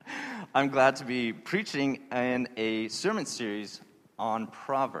I'm glad to be preaching in a sermon series on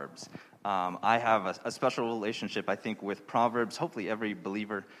Proverbs. I have a special relationship, I think, with Proverbs. Hopefully every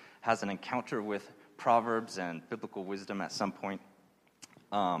believer has an encounter with Proverbs and biblical wisdom at some point.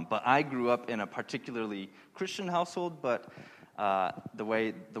 But I grew up in a particularly Christian household, but the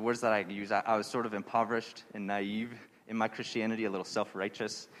words that I use, I was sort of impoverished and naive in my Christianity, a little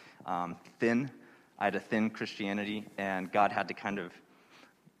self-righteous, thin. I had a thin Christianity, and God had to kind of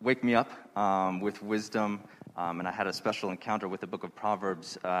wake me up with wisdom, and I had a special encounter with the book of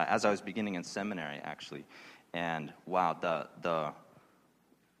Proverbs as I was beginning in seminary, actually. And wow, the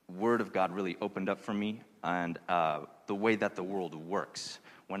Word of God really opened up for me, and the way that the world works.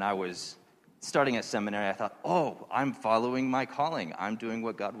 When I was starting at seminary, I thought, oh, I'm following my calling. I'm doing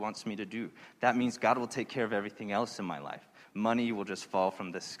what God wants me to do. That means God will take care of everything else in my life. Money will just fall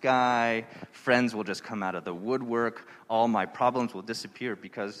from the sky. Friends will just come out of the woodwork. All my problems will disappear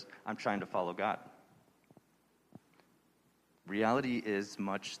because I'm trying to follow God. Reality is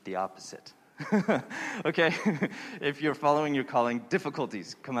much the opposite. Okay? If you're following your calling,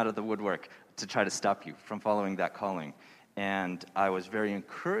 difficulties come out of the woodwork to try to stop you from following that calling. And I was very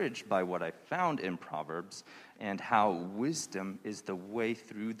encouraged by what I found in Proverbs and how wisdom is the way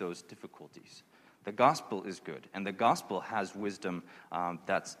through those difficulties. The gospel is good, and the gospel has wisdom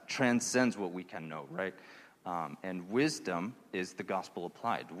that transcends what we can know, right? And wisdom is the gospel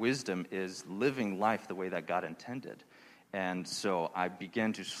applied. Wisdom is living life the way that God intended. And so I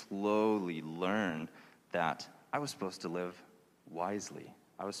began to slowly learn that I was supposed to live wisely.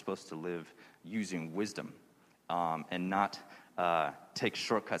 I was supposed to live using wisdom and not take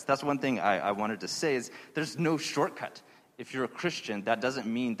shortcuts. That's one thing I wanted to say is there's no shortcut. If you're a Christian, that doesn't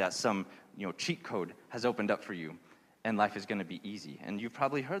mean that some cheat code has opened up for you and life is going to be easy. And you've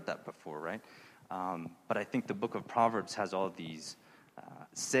probably heard that before, right? But I think the book of Proverbs has all these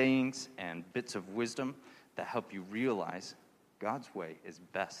sayings and bits of wisdom that help you realize God's way is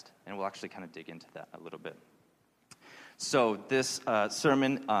best. And we'll actually kind of dig into that a little bit. So this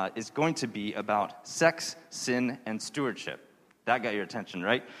sermon is going to be about sex, sin, and stewardship. That got your attention,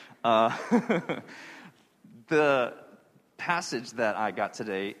 right? The passage that I got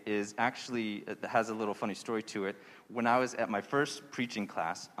today is actually, it has a little funny story to it. When I was at my first preaching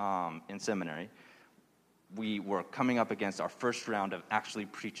class in seminary, we were coming up against our first round of actually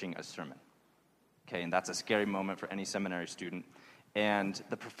preaching a sermon. Okay, and that's a scary moment for any seminary student. And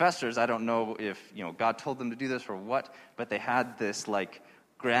the professors, I don't know if God told them to do this or what, but they had this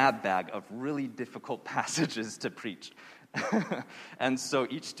grab bag of really difficult passages to preach. And so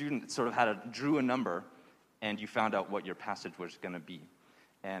each student sort of drew a number, and you found out what your passage was going to be.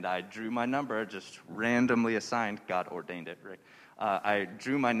 And I drew my number, just randomly assigned. God ordained it, right? I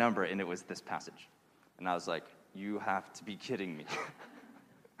drew my number, and it was this passage. And I was like, you have to be kidding me.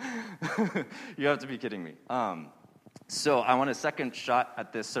 You have to be kidding me. So I want a second shot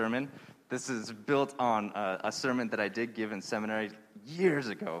at this sermon. This is built on a sermon that I did give in seminary years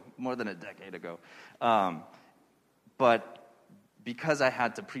ago, more than a decade ago. But because I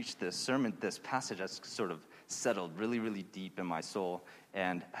had to preach this sermon, this passage has sort of settled really, really deep in my soul,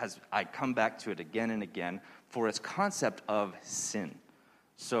 and I come back to it again and again for its concept of sin.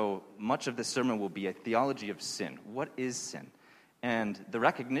 So much of this sermon will be a theology of sin. What is sin? And the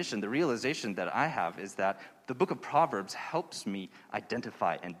realization that I have is that the book of Proverbs helps me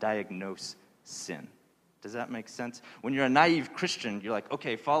identify and diagnose sin. Does that make sense? When you're a naive Christian, you're like,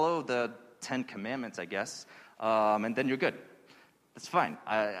 okay, follow the 10 Commandments, I guess, and then you're good. That's fine.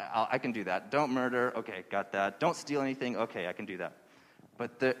 I can do that. Don't murder. Okay, got that. Don't steal anything. Okay, I can do that.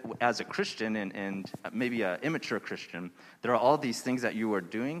 But as a Christian and maybe an immature Christian, there are all these things that you are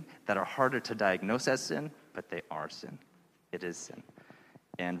doing that are harder to diagnose as sin, but they are sin. It is sin.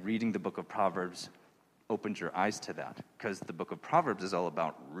 And reading the book of Proverbs opens your eyes to that, because the book of Proverbs is all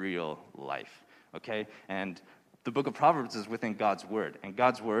about real life, okay? And the book of Proverbs is within God's word, and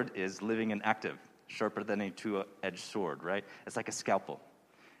God's word is living and active, sharper than a two-edged sword, right? It's like a scalpel.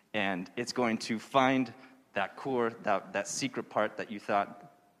 And it's going to find that core, that secret part that you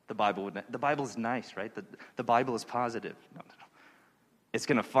thought the Bible would. The Bible is nice, right? The Bible is positive. No. It's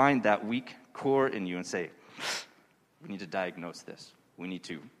going to find that weak core in you and say, we need to diagnose this. We need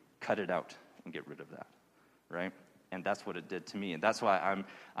to cut it out and get rid of that, right? And that's what it did to me. And that's why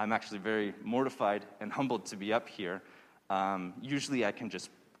I'm actually very mortified and humbled to be up here. Usually I can just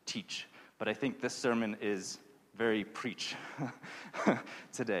teach, but I think this sermon is very preach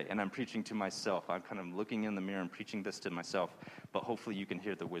today, and I'm preaching to myself. I'm kind of looking in the mirror and preaching this to myself, but hopefully you can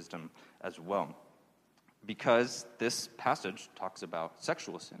hear the wisdom as well. Because this passage talks about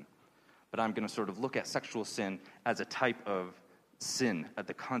sexual sin, but I'm going to sort of look at sexual sin as a type of sin,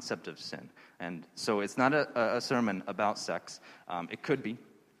 the concept of sin. And so it's not a sermon about sex. It could be.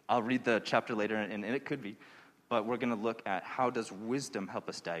 I'll read the chapter later, and it could be. But we're going to look at how does wisdom help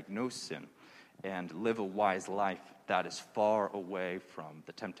us diagnose sin and live a wise life that is far away from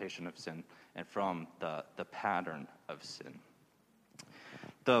the temptation of sin and from the pattern of sin.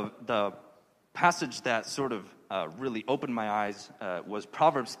 The passage that sort of really opened my eyes was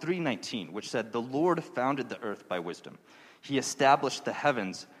Proverbs 3:19, which said, "The Lord founded the earth by wisdom. He established the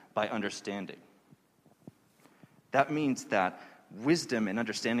heavens by understanding." That means that wisdom and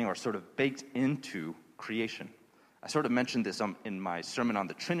understanding are sort of baked into creation. I sort of mentioned this in my sermon on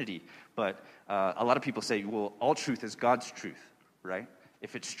the Trinity, but a lot of people say, well, all truth is God's truth, right?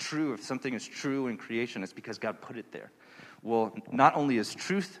 If it's true, if something is true in creation, it's because God put it there. Well, not only is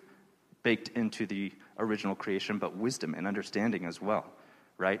truth baked into the original creation, but wisdom and understanding as well,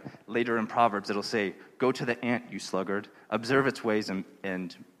 right? Later in Proverbs, it'll say, "Go to the ant, you sluggard, observe its ways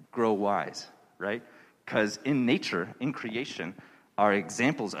and grow wise," right? Because in nature, in creation, are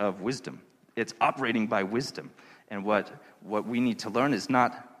examples of wisdom. It's operating by wisdom. And what we need to learn is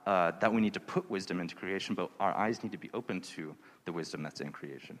not that we need to put wisdom into creation, but our eyes need to be open to the wisdom that's in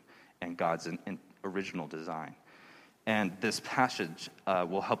creation and God's original design. And this passage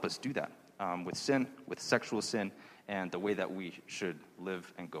will help us do that with sin, with sexual sin, and the way that we should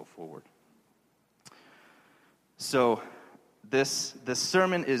live and go forward. So this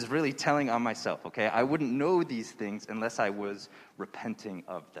sermon is really telling on myself, okay? I wouldn't know these things unless I was repenting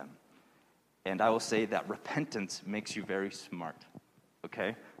of them. And I will say that repentance makes you very smart,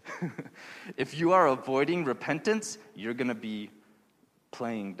 okay? If you are avoiding repentance, you're going to be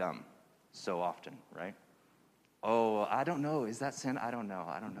playing dumb so often, right? Oh, I don't know. Is that sin? I don't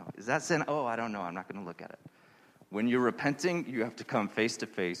know. Is that sin? Oh, I don't know. I'm not going to look at it. When you're repenting, you have to come face to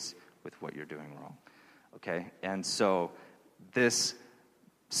face with what you're doing wrong, okay? And so this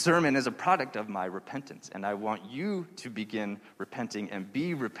sermon is a product of my repentance, and I want you to begin repenting and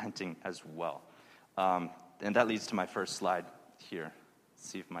be repenting as well. And that leads to my first slide here. Let's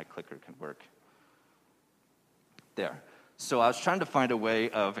see if my clicker can work. There. So I was trying to find a way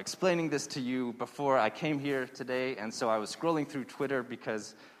of explaining this to you before I came here today, and so I was scrolling through Twitter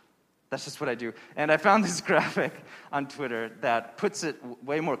because that's just what I do. And I found this graphic on Twitter that puts it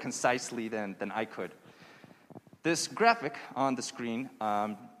way more concisely than I could. This graphic on the screen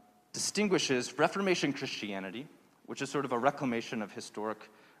distinguishes Reformation Christianity, which is sort of a reclamation of historic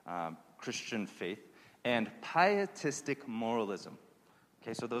Christian faith, and pietistic moralism.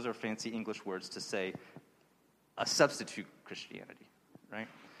 Okay, so those are fancy English words to say a substitute Christianity, right?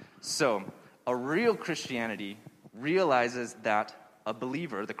 So a real Christianity realizes that a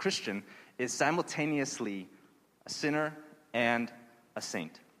believer, the Christian, is simultaneously a sinner and a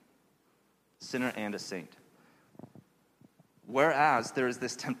saint. Sinner and a saint. Whereas there is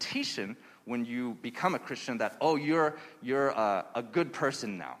this temptation when you become a Christian that, oh, you're a good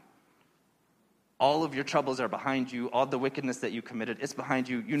person now. All of your troubles are behind you. All the wickedness that you committed, it's behind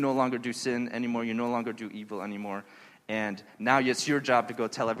you. You no longer do sin anymore. You no longer do evil anymore. And now it's your job to go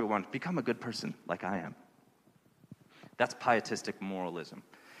tell everyone, become a good person like I am. That's pietistic moralism.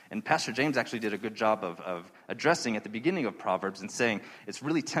 And Pastor James actually did a good job of addressing at the beginning of Proverbs and saying it's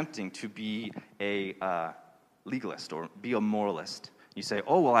really tempting to be a legalist or be a moralist. You say,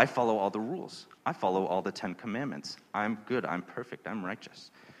 oh, well, I follow all the rules. I follow all the 10 commandments. I'm good. I'm perfect. I'm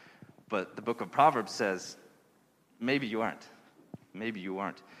righteous. But the book of Proverbs says, maybe you aren't. Maybe you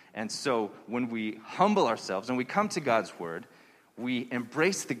aren't. And so when we humble ourselves and we come to God's word, we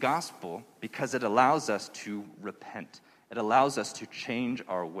embrace the gospel because it allows us to repent. It allows us to change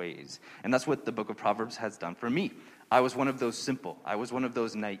our ways. And that's what the book of Proverbs has done for me. I was one of those simple. I was one of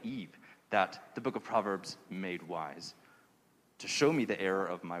those naive that the book of Proverbs made wise to show me the error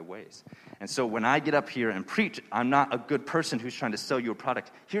of my ways. And so when I get up here and preach, I'm not a good person who's trying to sell you a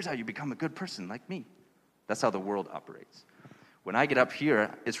product. Here's how you become a good person like me. That's how the world operates. When I get up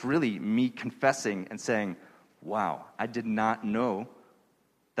here, it's really me confessing and saying, wow, I did not know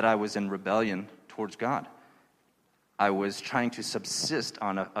that I was in rebellion towards God. I was trying to subsist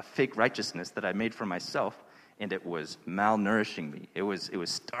on a fake righteousness that I made for myself, and it was malnourishing me. It was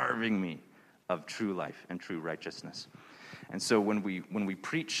starving me of true life and true righteousness. And so when we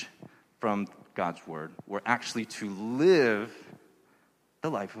preach from God's word, we're actually to live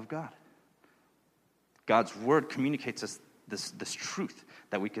the life of God. God's word communicates us this truth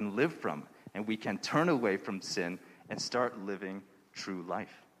that we can live from, and we can turn away from sin and start living true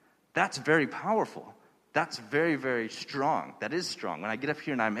life. That's very powerful. That's very, very strong. That is strong. When I get up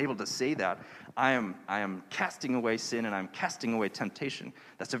here and I'm able to say that, I am casting away sin and I'm casting away temptation.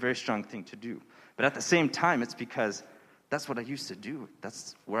 That's a very strong thing to do. But at the same time, it's because That's what I used to do.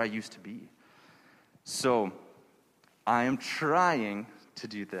 That's where I used to be. So I am trying to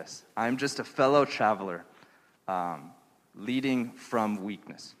do this. I'm just a fellow traveler, leading from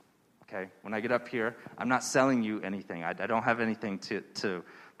weakness. Okay? When I get up here, I'm not selling you anything. I don't have anything to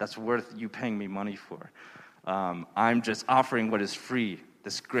that's worth you paying me money for. I'm just offering what is free,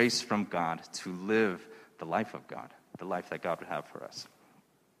 this grace from God to live the life of God, the life that God would have for us.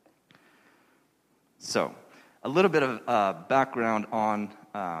 So, a little bit of background on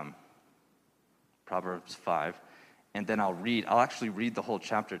Proverbs 5, and then I'll actually read the whole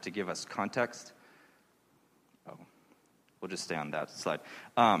chapter to give us context. Oh, we'll just stay on that slide.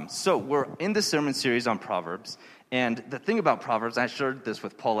 So we're in the sermon series on Proverbs, and the thing about Proverbs, I shared this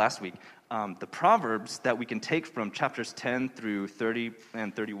with Paul last week, the Proverbs that we can take from chapters 10 through 30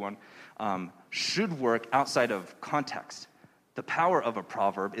 and 31 should work outside of context. The power of a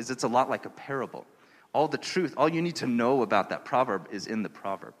proverb is it's a lot like a parable. All the truth, all you need to know about that proverb is in the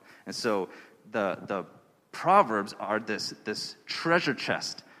proverb. And so the Proverbs are this treasure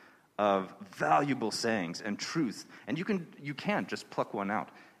chest of valuable sayings and truth. And you can just pluck one out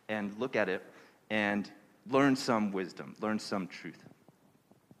and look at it and learn some wisdom, learn some truth.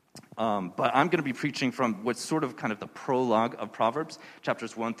 But I'm going to be preaching from what's sort of kind of the prologue of Proverbs,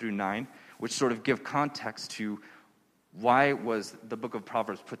 chapters 1 through 9, which sort of give context to why was the book of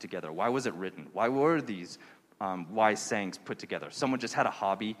Proverbs put together? Why was it written? Why were these wise sayings put together? Someone just had a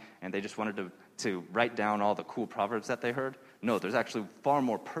hobby and they just wanted to write down all the cool proverbs that they heard? No, there's actually far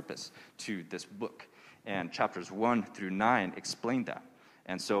more purpose to this book. And chapters 1 through 9 explain that.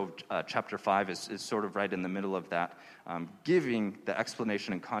 And so chapter 5 is sort of right in the middle of that, giving the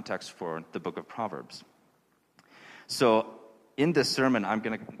explanation and context for the book of Proverbs. So in this sermon, I'm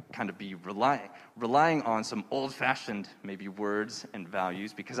going to kind of be relying on some old-fashioned maybe words and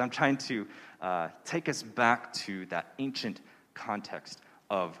values because I'm trying to take us back to that ancient context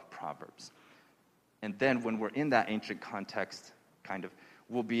of Proverbs. And then when we're in that ancient context,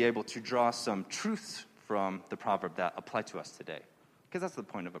 we'll be able to draw some truths from the proverb that apply to us today. Because that's the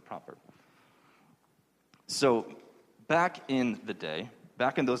point of a proverb. So back in the day,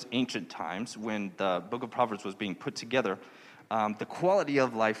 back in those ancient times when the book of Proverbs was being put together, the quality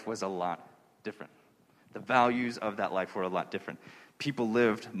of life was a lot different. The values of that life were a lot different. People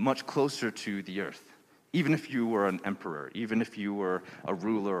lived much closer to the earth. Even if you were an emperor, even if you were a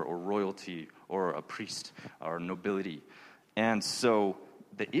ruler or royalty or a priest or nobility. And so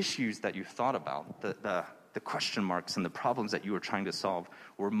the issues that you thought about, the question marks and the problems that you were trying to solve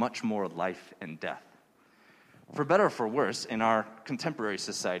were much more life and death. For better or for worse, in our contemporary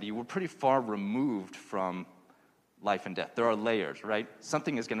society, we're pretty far removed from life and death. There are layers, right?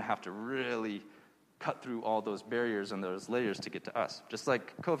 Something is going to have to really cut through all those barriers and those layers to get to us, just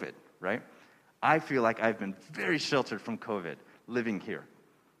like COVID, right? I feel like I've been very sheltered from COVID living here.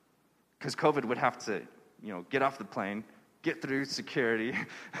 Because COVID would have to, get off the plane, get through security,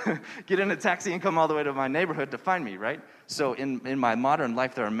 get in a taxi and come all the way to my neighborhood to find me, right? So in my modern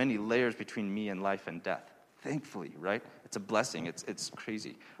life, there are many layers between me and life and death. Thankfully, right? It's a blessing. It's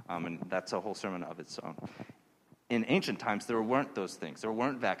crazy. And that's a whole sermon of its own. In ancient times, there weren't those things. There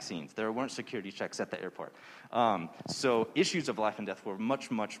weren't vaccines. There weren't security checks at the airport. So issues of life and death were much,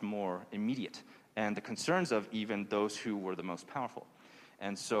 much more immediate. And the concerns of even those who were the most powerful.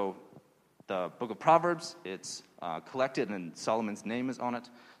 And so the book of Proverbs, it's collected and Solomon's name is on it.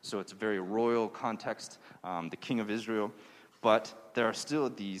 So it's a very royal context, the king of Israel. But there are still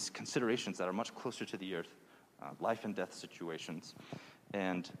these considerations that are much closer to the earth, life and death situations.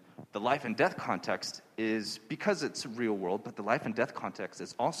 And the life and death context is because it's real world, but the life and death context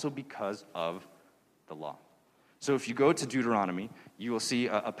is also because of the law. So if you go to Deuteronomy, you will see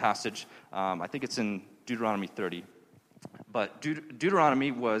a passage, I think it's in Deuteronomy 30. But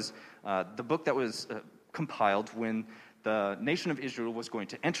Deuteronomy was the book that was compiled when the nation of Israel was going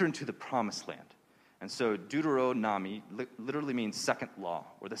to enter into the promised land. And so Deuteronomy literally means second law,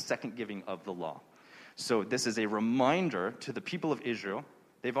 or the second giving of the law. So this is a reminder to the people of Israel.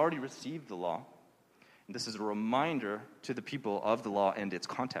 They've already received the law. And this is a reminder to the people of the law and its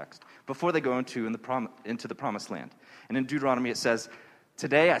context before they go into the promised land. And in Deuteronomy it says,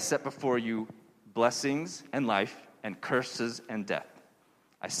 "Today I set before you blessings and life and curses and death.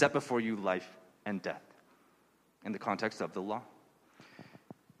 I set before you life and death." In the context of the law.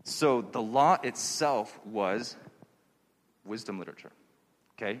 So the law itself was wisdom literature.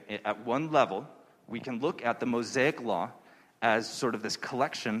 Okay? At one level, we can look at the Mosaic law as sort of this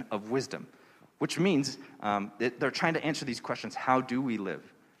collection of wisdom, which means they're trying to answer these questions. How do we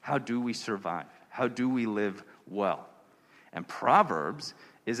live? How do we survive? How do we live well? And Proverbs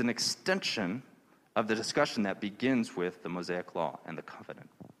is an extension of the discussion that begins with the Mosaic Law and the covenant.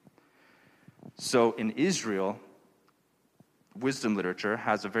 So in Israel, wisdom literature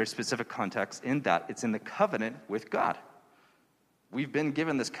has a very specific context in that it's in the covenant with God. We've been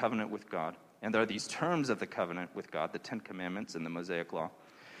given this covenant with God, and there are these terms of the covenant with God, the Ten Commandments and the Mosaic Law.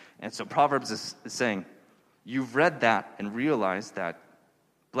 And so Proverbs is saying, you've read that and realized that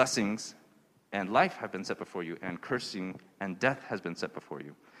blessings and life have been set before you, and cursing and death has been set before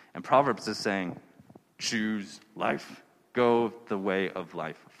you. And Proverbs is saying, choose life. Go the way of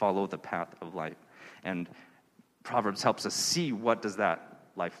life. Follow the path of life. And Proverbs helps us see, what does that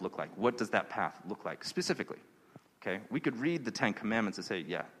life look like? What does that path look like specifically? Okay, we could read the Ten Commandments and say,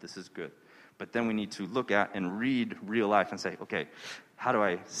 yeah, this is good. But then we need to look at and read real life and say, okay, how do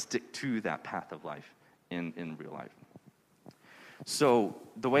I stick to that path of life in real life? So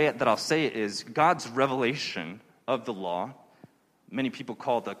the way that I'll say it is God's revelation of the law. Many people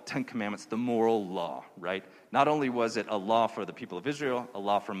call the Ten Commandments the moral law, right? Not only was it a law for the people of Israel, a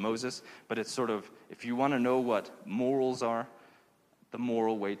law for Moses, but it's sort of, if you want to know what morals are, the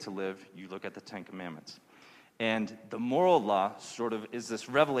moral way to live, you look at the Ten Commandments. And the moral law sort of is this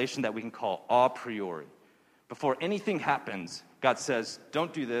revelation that we can call a priori. Before anything happens, God says,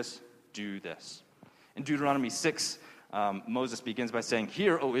 don't do this, do this. In Deuteronomy 6, Moses begins by saying,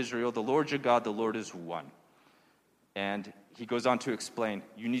 hear, O Israel, the Lord your God, the Lord is one. And he goes on to explain,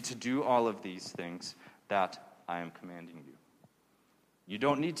 you need to do all of these things that I am commanding you. You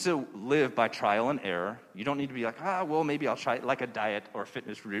don't need to live by trial and error. You don't need to be like, well, maybe I'll try like a diet or a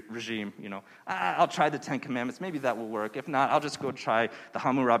fitness regime, I'll try the Ten Commandments. Maybe that will work. If not, I'll just go try the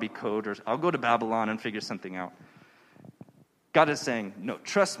Hammurabi Code, or I'll go to Babylon and figure something out. God is saying, no,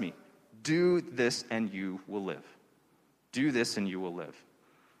 trust me. Do this and you will live. Do this and you will live.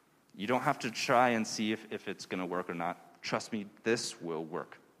 You don't have to try and see if it's going to work or not. Trust me, this will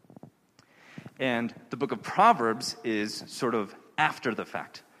work. And the book of Proverbs is sort of after the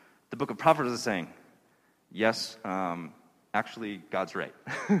fact. The book of Proverbs is saying, yes, actually, God's right.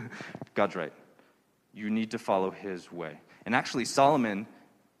 God's right. You need to follow his way. And actually, Solomon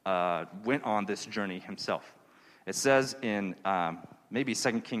went on this journey himself. It says in maybe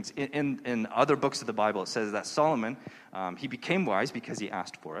 2 Kings, in other books of the Bible, it says that Solomon, he became wise because he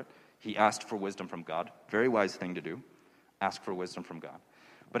asked for it. He asked for wisdom from God. Very wise thing to do. Ask for wisdom from God.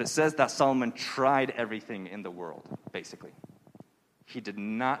 But it says that Solomon tried everything in the world, basically. He did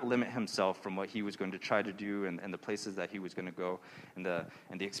not limit himself from what he was going to try to do and the places that he was going to go and the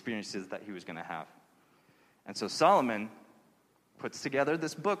experiences that he was going to have. And so Solomon puts together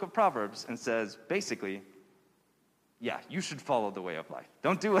this book of Proverbs and says, basically, yeah, you should follow the way of life.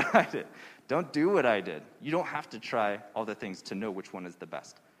 Don't do what I did. Don't do what I did. You don't have to try all the things to know which one is the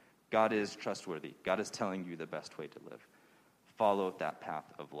best. God is trustworthy. God is telling you the best way to live. Follow that path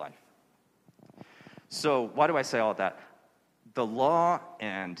of life. So why do I say all that? The law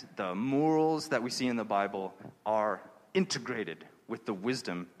and the morals that we see in the Bible are integrated with the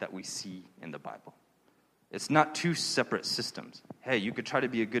wisdom that we see in the Bible. It's not two separate systems. Hey, you could try to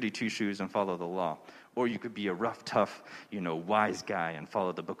be a goody two-shoes and follow the law. Or you could be a rough, tough, wise guy and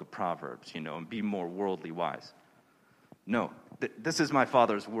follow the book of Proverbs, and be more worldly wise. No, this is my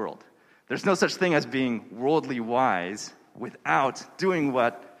Father's world. There's no such thing as being worldly wise without doing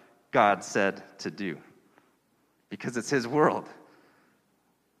what God said to do. Because it's his world.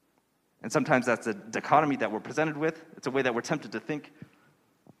 And sometimes that's a dichotomy that we're presented with. It's a way that we're tempted to think,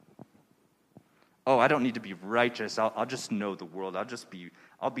 oh, I don't need to be righteous. I'll just know the world.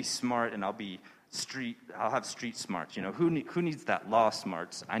 I'll be smart and I'll have street smarts. Who needs that law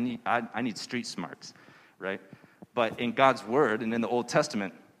smarts? I need street smarts, right? But in God's word and in the Old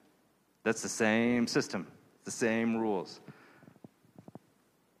Testament, that's the same system, the same rules.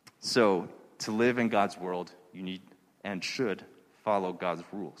 So to live in God's world, you need and should follow God's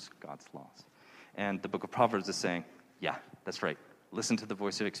rules, God's laws. And the book of Proverbs is saying, yeah, that's right. Listen to the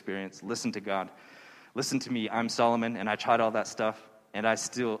voice of experience. Listen to God. Listen to me. I'm Solomon, and I tried all that stuff, and I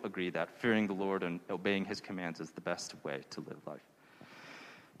still agree that fearing the Lord and obeying his commands is the best way to live life.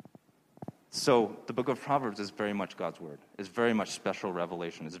 So the book of Proverbs is very much God's word. It's very much special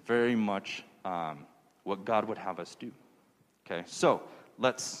revelation. It's very much what God would have us do. Okay, so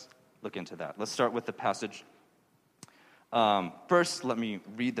let's look into that. Let's start with the passage. First, let me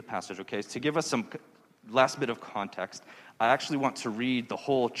read the passage, okay? To give us some last bit of context, I actually want to read the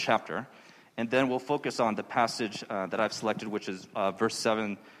whole chapter, and then we'll focus on the passage that I've selected, which is verse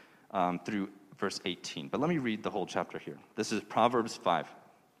 7 through verse 18. But let me read the whole chapter here. This is Proverbs 5.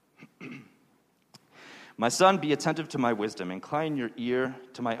 My son, be attentive to my wisdom. Incline your ear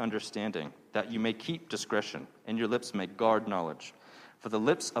to my understanding, that you may keep discretion, and your lips may guard knowledge. For the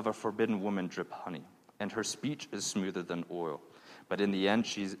lips of a forbidden woman drip honey, and her speech is smoother than oil. But in the end,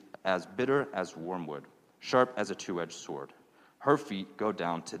 she's as bitter as wormwood, sharp as a two-edged sword. Her feet go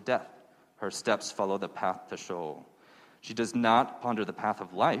down to death. Her steps follow the path to Sheol. She does not ponder the path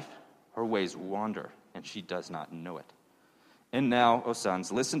of life. Her ways wander, and she does not know it. And now, O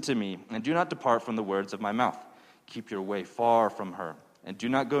sons, listen to me, and do not depart from the words of my mouth. Keep your way far from her, and do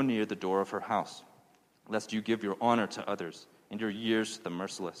not go near the door of her house, lest you give your honor to others, and your years to the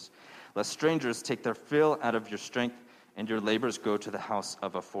merciless. Lest strangers take their fill out of your strength, and your labors go to the house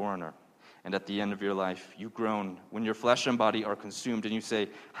of a foreigner. And at the end of your life, you groan, when your flesh and body are consumed, and you say,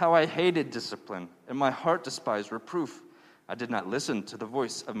 how I hated discipline, and my heart despised reproof. I did not listen to the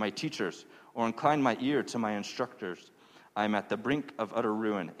voice of my teachers, or incline my ear to my instructors. I am at the brink of utter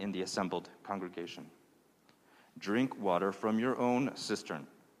ruin in the assembled congregation. Drink water from your own cistern,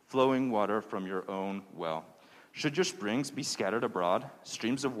 flowing water from your own well. Should your springs be scattered abroad,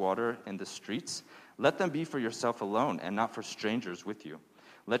 streams of water in the streets, let them be for yourself alone, and not for strangers with you.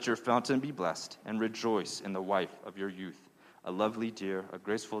 Let your fountain be blessed, and rejoice in the wife of your youth, a lovely deer, a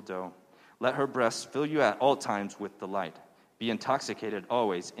graceful doe. Let her breasts fill you at all times with delight. Be intoxicated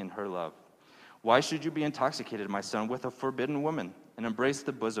always in her love. Why should you be intoxicated, my son, with a forbidden woman, and embrace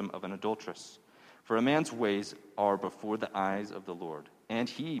the bosom of an adulteress? For a man's ways are before the eyes of the Lord, and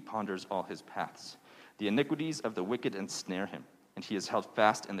he ponders all his paths. The iniquities of the wicked ensnare him, and he is held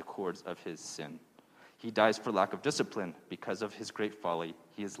fast in the cords of his sin. He dies for lack of discipline. Because of his great folly,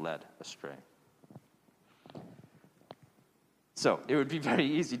 he is led astray. So it would be very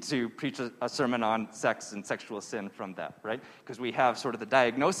easy to preach a sermon on sex and sexual sin from that, right? Because we have sort of the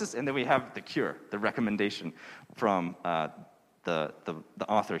diagnosis, and then we have the cure, the recommendation from the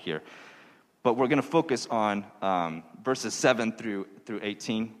author here. But we're going to focus on verses 7 through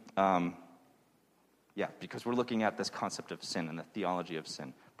 18. Because we're looking at this concept of sin and the theology of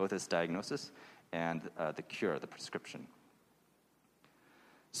sin, both its diagnosis and the cure, the prescription.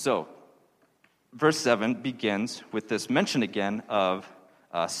 So, verse 7 begins with this mention again of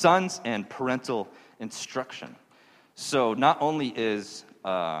sons and parental instruction. So, not only is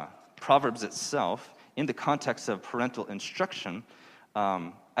Proverbs itself in the context of parental instruction,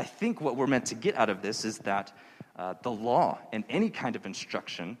 I think what we're meant to get out of this is that the law and any kind of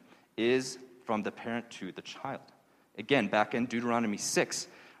instruction is from the parent to the child. Again, back in Deuteronomy 6,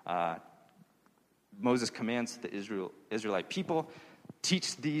 Moses commands the Israelite people,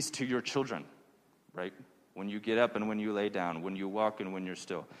 teach these to your children, right? When you get up and when you lay down, when you walk and when you're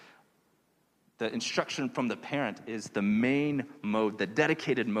still. The instruction from the parent is the main mode, the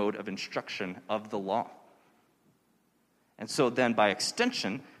dedicated mode of instruction of the law. And so then by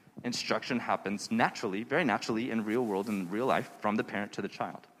extension, instruction happens naturally, very naturally in real world, in real life, from the parent to the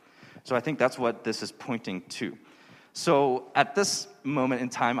child. So I think that's what this is pointing to. So at this moment in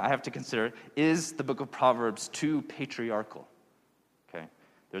time, I have to consider, is the book of Proverbs too patriarchal? Okay,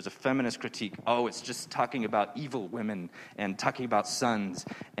 there's a feminist critique. Oh, it's just talking about evil women and talking about sons,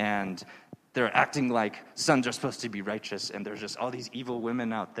 and they're acting like sons are supposed to be righteous, and there's just all these evil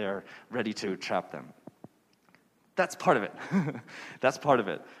women out there ready to trap them. That's part of it. That's part of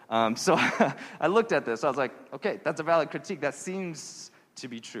it. So I looked at this. I was like, okay, that's a valid critique. That seems to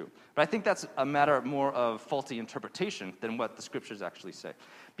be true. But I think that's a matter more of faulty interpretation than what the scriptures actually say.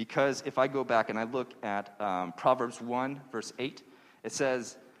 Because if I go back and I look at Proverbs 1, verse 8, it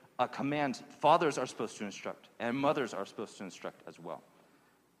says a command, fathers are supposed to instruct, and mothers are supposed to instruct as well.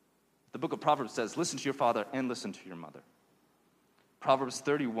 The book of Proverbs says, listen to your father and listen to your mother. Proverbs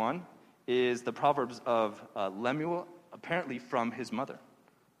 31 is the Proverbs of Lemuel, apparently from his mother.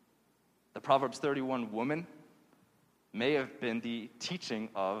 The Proverbs 31 woman may have been the teaching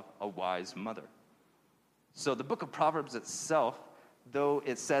of a wise mother. So the book of Proverbs itself, though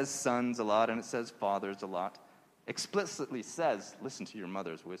it says sons a lot and it says fathers a lot, explicitly says, listen to your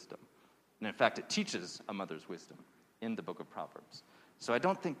mother's wisdom. And in fact, it teaches a mother's wisdom in the book of Proverbs. So I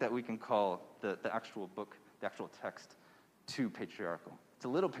don't think that we can call the actual book, the actual text, too patriarchal. It's a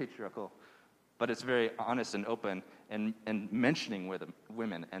little patriarchal, but it's very honest and open and mentioning with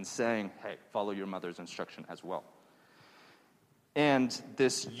women and saying, hey, follow your mother's instruction as well. And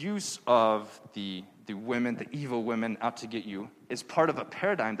this use of the women, the evil women out to get you, is part of a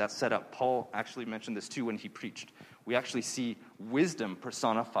paradigm that's set up. Paul actually mentioned this too when he preached. We actually see wisdom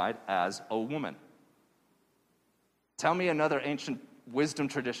personified as a woman. Tell me another ancient wisdom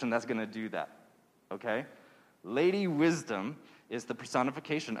tradition that's going to do that, okay? Lady Wisdom is the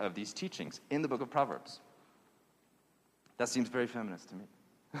personification of these teachings in the book of Proverbs. That seems very feminist to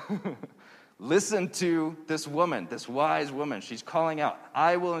me. Listen to this woman, this wise woman. She's calling out,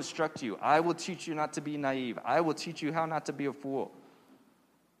 I will instruct you. I will teach you not to be naive. I will teach you how not to be a fool.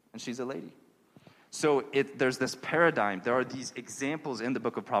 and she's a lady. So there's this paradigm. There are these examples in the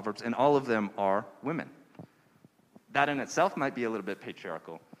book of Proverbs, and all of them are women. That in itself might be a little bit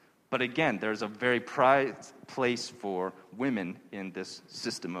patriarchal. But again, there's a very prized place for women in this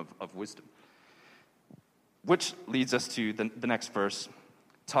system of wisdom. Which leads us to the next verse,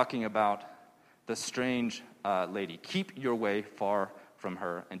 talking about the strange lady. Keep your way far from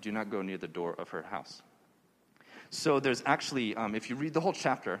her, and do not go near the door of her house. So there's actually, if you read the whole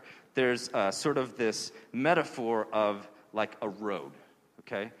chapter, there's sort of this metaphor of like a road,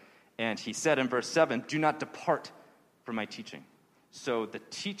 okay? And he said in verse 7, do not depart from my teaching. So the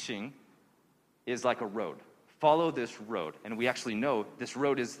teaching is like a road. Follow this road. And we actually know this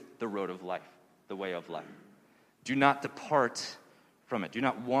road is the road of life, the way of life. Do not depart from it. Do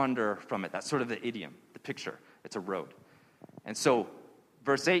not wander from it. That's sort of the idiom, the picture. It's a road. And so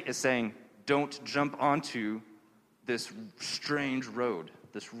verse 8 is saying, don't jump onto this strange road,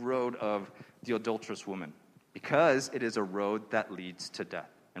 this road of the adulterous woman, because it is a road that leads to death.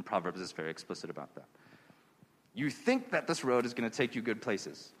 And Proverbs is very explicit about that. You think that this road is going to take you good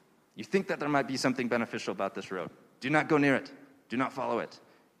places. You think that there might be something beneficial about this road. Do not go near it. Do not follow it.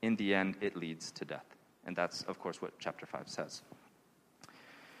 In the end, it leads to death. And that's, of course, what chapter 5 says.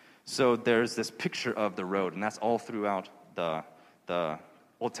 So there's this picture of the road, and that's all throughout the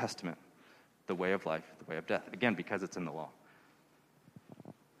Old Testament. The way of life, the way of death. Again, because it's in the law.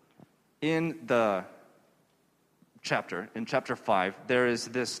 In chapter 5, there is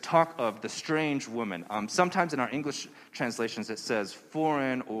this talk of the strange woman. Sometimes in our English translations it says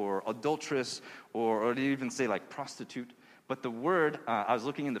foreign or adulteress, or they even say like prostitute. But the word, I was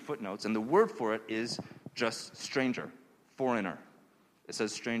looking in the footnotes, and the word for it is just stranger, foreigner. It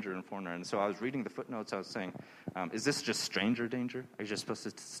says stranger and foreigner. And so I was reading the footnotes, I was saying, is this just stranger danger? Are you just supposed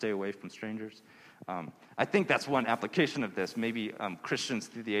to stay away from strangers? I think that's one application of this. Maybe Christians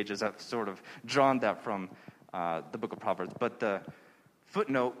through the ages have sort of drawn that from the book of Proverbs. But the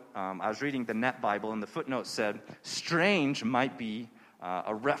footnote, I was reading the Net Bible, and the footnote said, strange might be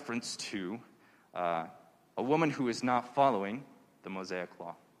a reference to a woman who is not following the Mosaic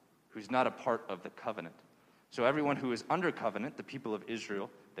law, who's not a part of the covenant. So everyone who is under covenant, the people of Israel,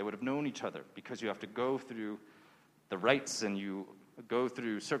 they would have known each other, because you have to go through the rites, and you go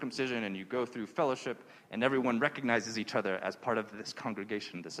through circumcision, and you go through fellowship, and everyone recognizes each other as part of this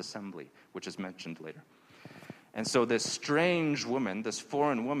congregation, this assembly, which is mentioned later. And so this strange woman, this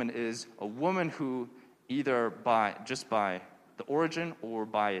foreign woman, is a woman who either by the origin or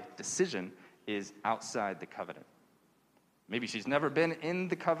by decision is outside the covenant. Maybe she's never been in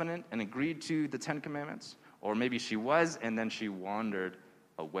the covenant and agreed to the 10 Commandments, or maybe she was and then she wandered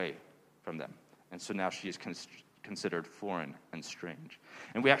away from them. And so now she is considered foreign and strange.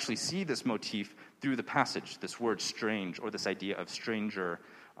 And we actually see this motif through the passage, this word strange, or this idea of stranger,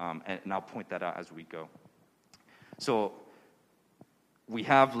 and I'll point that out as we go. So we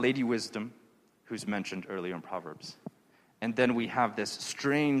have Lady Wisdom, who's mentioned earlier in Proverbs. And then we have this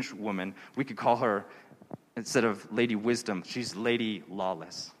strange woman. We could call her, instead of Lady Wisdom, she's Lady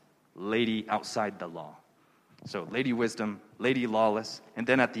Lawless, lady outside the law. So Lady Wisdom, Lady Lawless, and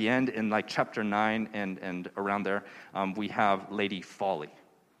then at the end in like chapter 9 and around there, we have Lady Folly.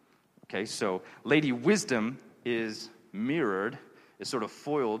 Okay, so Lady Wisdom is mirrored, is sort of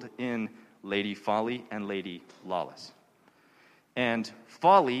foiled in Lady Folly and Lady Lawless. And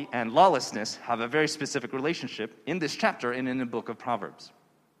folly and lawlessness have a very specific relationship in this chapter and in the book of Proverbs.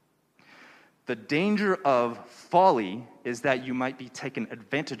 The danger of folly is that you might be taken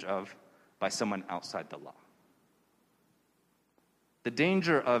advantage of by someone outside the law. The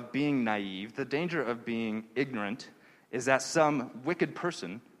danger of being naive, the danger of being ignorant, is that some wicked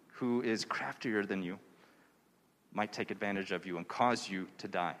person who is craftier than you might take advantage of you and cause you to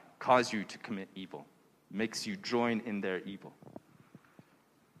die, cause you to commit evil, makes you join in their evil.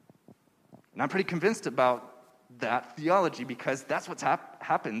 And I'm pretty convinced about that theology, because that's what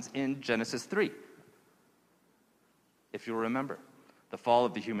happens in Genesis 3. If you'll remember, the fall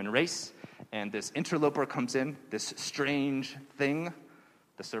of the human race, and this interloper comes in, this strange thing,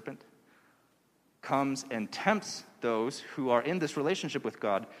 the serpent, comes and tempts those who are in this relationship with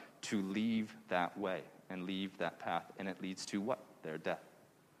God to leave that way and leave that path, and it leads to what? Their death.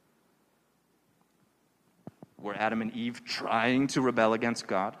 Were Adam and Eve trying to rebel against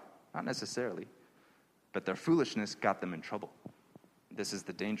God? Not necessarily, but their foolishness got them in trouble. This is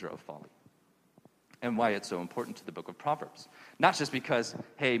the danger of folly, and why it's so important to the book of Proverbs. Not just because,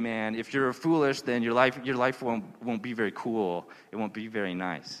 hey man, if you're foolish, then your life won't be very cool. It won't be very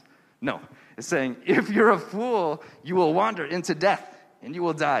nice. No, it's saying if you're a fool, you will wander into death, and you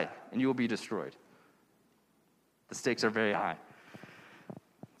will die, and you will be destroyed. The stakes are very high.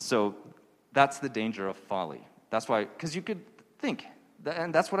 So that's the danger of folly. That's why, because you could think,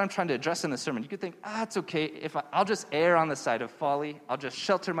 and that's what I'm trying to address in the sermon. You could think, it's okay if I'll just err on the side of folly. I'll just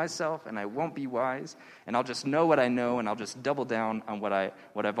shelter myself, and I won't be wise, and I'll just know what I know, and I'll just double down on what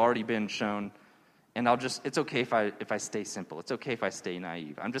I've already been shown, and it's okay if I stay simple. It's okay if I stay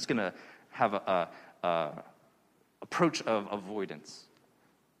naive. I'm just gonna have a approach of avoidance.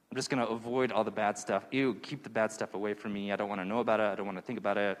 I'm just gonna avoid all the bad stuff. Keep the bad stuff away from me. I don't want to know about it. I don't want to think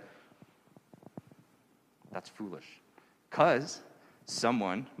about it. That's foolish, because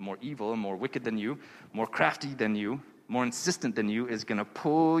someone more evil and more wicked than you, more crafty than you, more insistent than you is going to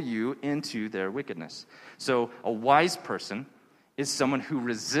pull you into their wickedness. So a wise person is someone who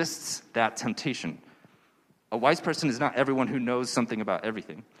resists that temptation. A wise person is not everyone who knows something about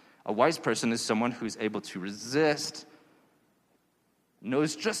everything. A wise person is someone who's able to resist,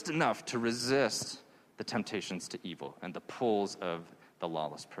 knows just enough to resist the temptations to evil and the pulls of the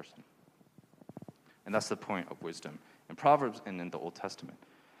lawless person. And that's the point of wisdom in Proverbs and in the Old Testament.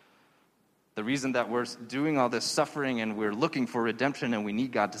 The reason that we're doing all this suffering and we're looking for redemption and we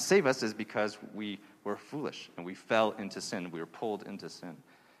need God to save us is because we were foolish and we fell into sin. We were pulled into sin.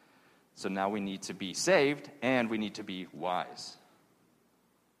 So now we need to be saved and we need to be wise.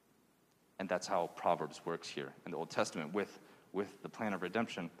 And that's how Proverbs works here in the Old Testament with the plan of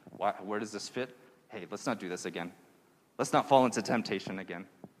redemption. Where does this fit? Hey, let's not do this again. Let's not fall into temptation again.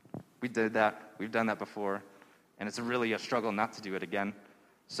 We did that. We've done that before. And it's really a struggle not to do it again.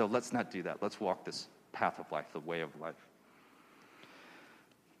 So let's not do that. Let's walk this path of life, the way of life.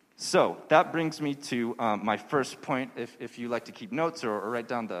 So that brings me to my first point. If you like to keep notes or write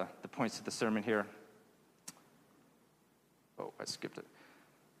down the points of the sermon here. Oh, I skipped it.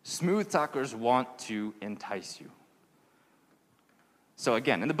 Smooth talkers want to entice you. So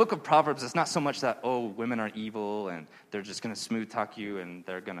again, in the book of Proverbs, it's not so much that, women are evil and they're just going to smooth talk you and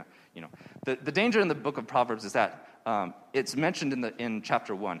they're going to, The danger in the book of Proverbs is that it's mentioned in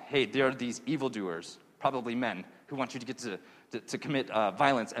chapter 1. Hey, there are these evildoers, probably men, who want you to get to commit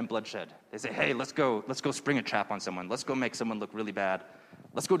violence and bloodshed. They say, hey, let's go spring a trap on someone. Let's go make someone look really bad.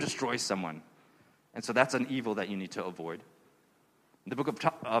 Let's go destroy someone. And so that's an evil that you need to avoid. The book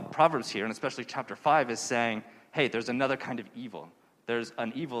of Proverbs here, and especially chapter 5, is saying, hey, there's another kind of evil. There's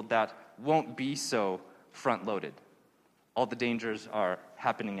an evil that won't be so front-loaded. All the dangers are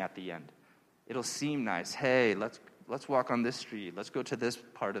happening at the end. It'll seem nice. Hey, let's walk on this street. Let's go to this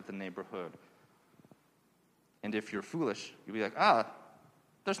part of the neighborhood. And if you're foolish, you'll be like,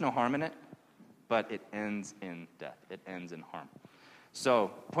 there's no harm in it. But it ends in death. It ends in harm.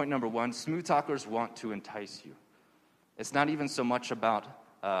 So, point number 1, smooth talkers want to entice you. It's not even so much about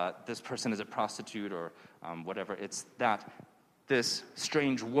this person is a prostitute or whatever. It's that this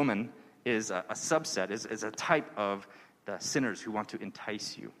strange woman is a subset, is a type of the sinners who want to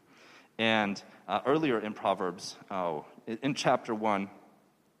entice you. And earlier in Proverbs, in chapter 1,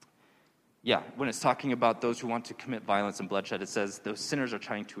 when it's talking about those who want to commit violence and bloodshed, it says those sinners are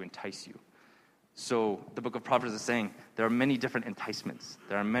trying to entice you. So the book of Proverbs is saying there are many different enticements.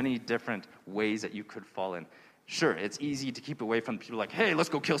 There are many different ways that you could fall in. Sure, it's easy to keep away from people like, hey, let's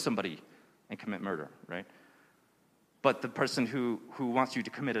go kill somebody and commit murder, right? But the person who wants you to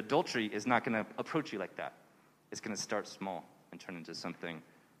commit adultery is not going to approach you like that. It's going to start small and turn into something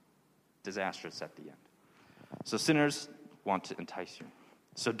disastrous at the end. So sinners want to entice you.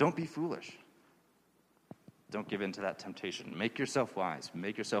 So don't be foolish. Don't give in to that temptation. Make yourself wise.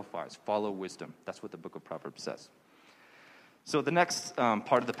 Make yourself wise. Follow wisdom. That's what the book of Proverbs says. So the next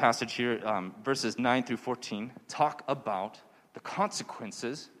part of the passage here, verses 9 through 14, talk about the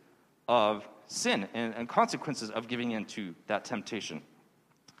consequences of sin and consequences of giving in to that temptation.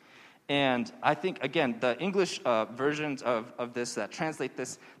 And I think, again, the English versions of this that translate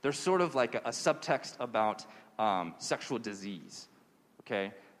this, they're sort of like a subtext about sexual disease,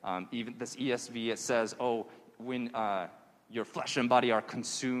 okay? Even this ESV, it says, when your flesh and body are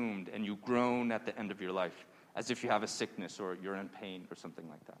consumed and you groan at the end of your life, as if you have a sickness or you're in pain or something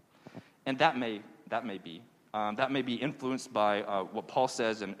like that. And that may be. That may be influenced by what Paul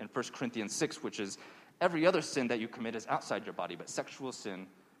says in 1 Corinthians 6, which is every other sin that you commit is outside your body, but sexual sin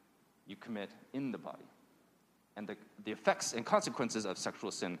you commit in the body. And the effects and consequences of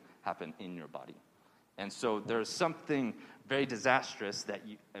sexual sin happen in your body. And so there's something very disastrous that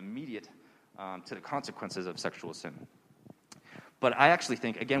immediate to the consequences of sexual sin. But I actually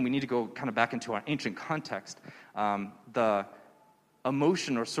think, again, we need to go kind of back into our ancient context. The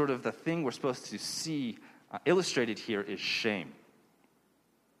emotion or sort of the thing we're supposed to see illustrated here is shame.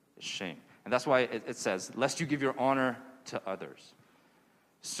 It's shame. And that's why it says, lest you give your honor to others.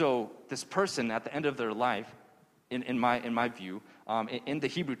 So this person, at the end of their life, in my view. In the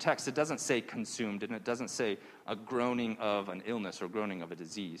Hebrew text, it doesn't say consumed, and it doesn't say a groaning of an illness or groaning of a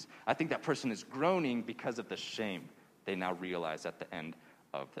disease. I think that person is groaning because of the shame they now realize at the end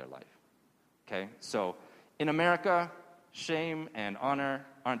of their life. Okay? So in America, shame and honor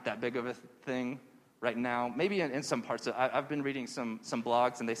aren't that big of a thing right now. Maybe in some parts. I've been reading some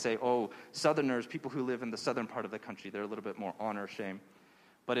blogs, and they say, Southerners, people who live in the southern part of the country, they're a little bit more honor, shame.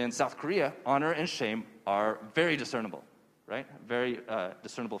 But in South Korea, honor and shame are very discernible, right? Very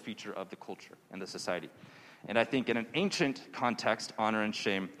discernible feature of the culture and the society. And I think in an ancient context, honor and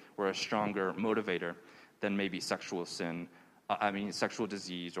shame were a stronger motivator than maybe sexual sin, sexual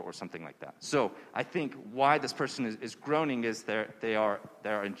disease or something like that. So I think why this person is groaning is they are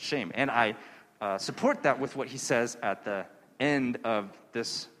in shame. And I support that with what he says at the end of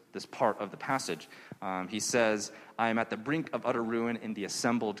this part of the passage. He says, I am at the brink of utter ruin in the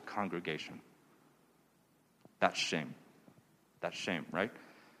assembled congregation. That's shame. That's shame, right?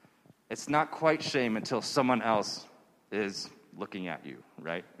 It's not quite shame until someone else is looking at you,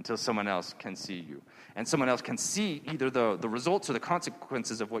 right? Until someone else can see you. And someone else can see either the results or the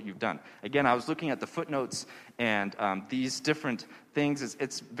consequences of what you've done. Again, I was looking at the footnotes, and these different things,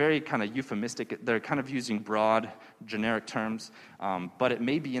 it's very kind of euphemistic. They're kind of using broad, generic terms. But it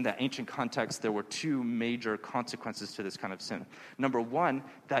may be in that ancient context, there were two major consequences to this kind of sin. Number one,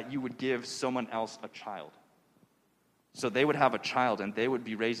 that you would give someone else a child. So they would have a child, and they would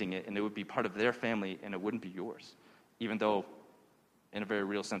be raising it, and it would be part of their family, and it wouldn't be yours, even though, in a very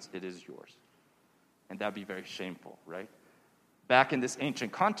real sense, it is yours. And that would be very shameful, right? Back in this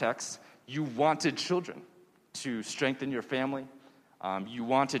ancient context, you wanted children to strengthen your family. You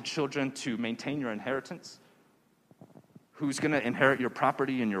wanted children to maintain your inheritance. Who's going to inherit your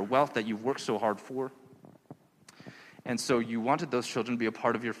property and your wealth that you've worked so hard for? And so you wanted those children to be a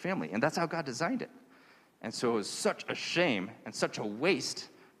part of your family, and that's how God designed it. And so it was such a shame and such a waste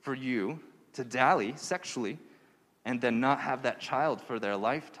for you to dally sexually and then not have that child for their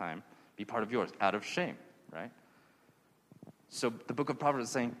lifetime be part of yours out of shame, right? So the book of Proverbs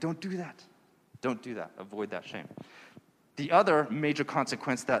is saying, don't do that. Don't do that. Avoid that shame. The other major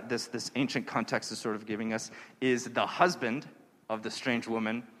consequence that this ancient context is sort of giving us is the husband of the strange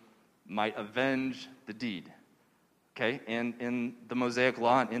woman might avenge the deed. Okay? In the Mosaic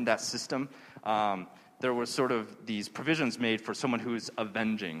law and in that system, there were sort of these provisions made for someone who's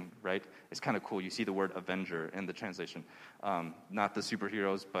avenging, right? It's kind of cool. You see the word avenger in the translation. Not the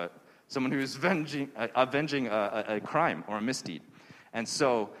superheroes, but someone who's avenging a crime or a misdeed. And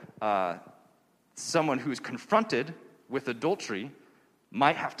so someone who's confronted with adultery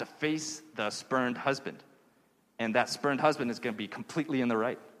might have to face the spurned husband. And that spurned husband is going to be completely in the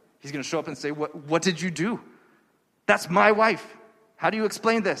right. He's going to show up and say, what did you do? That's my wife. How do you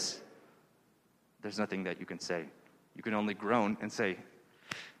explain this? There's nothing that you can say. You can only groan and say,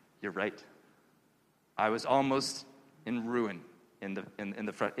 you're right. I was almost in ruin in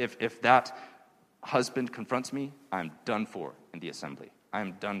the front. If that husband confronts me, I'm done for in the assembly.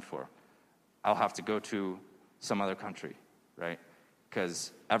 I'm done for. I'll have to go to some other country, right?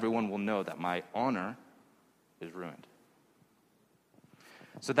 Because everyone will know that my honor is ruined.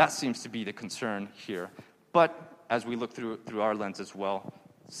 So that seems to be the concern here. But as we look through our lens as well,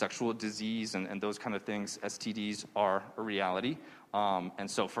 sexual disease and those kind of things, STDs, are a reality. And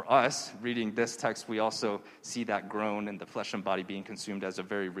so for us, reading this text, we also see that groan in the flesh and body being consumed as a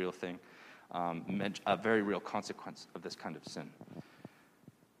very real thing, a very real consequence of this kind of sin.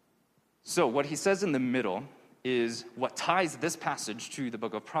 So what he says in the middle is what ties this passage to the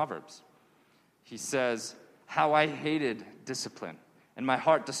book of Proverbs. He says, how I hated discipline, and my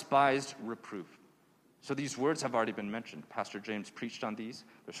heart despised reproof. So these words have already been mentioned. Pastor James preached on these.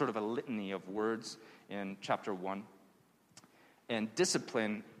 There's sort of a litany of words in chapter 1. And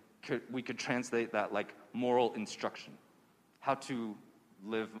discipline, we could translate that like moral instruction. How to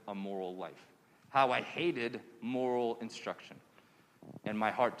live a moral life. How I hated moral instruction. And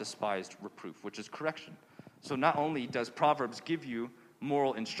my heart despised reproof, which is correction. So not only does Proverbs give you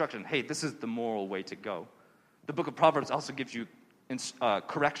moral instruction, hey, this is the moral way to go. The book of Proverbs also gives you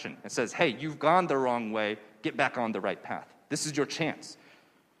correction. It says, hey, you've gone the wrong way. Get back on the right path. This is your chance.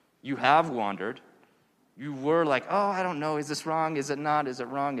 You have wandered. You were like, oh, I don't know. Is this wrong? Is it not? Is it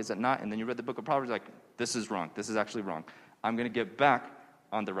wrong? Is it not? And then you read the book of Proverbs like, this is wrong. This is actually wrong. I'm going to get back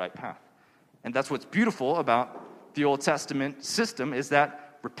on the right path. And that's what's beautiful about the Old Testament system is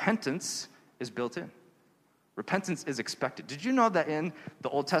that repentance is built in. Repentance is expected. Did you know that in the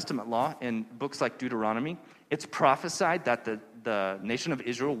Old Testament law, in books like Deuteronomy, it's prophesied that the nation of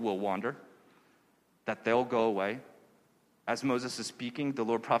Israel will wander, that they'll go away, As Moses is speaking, the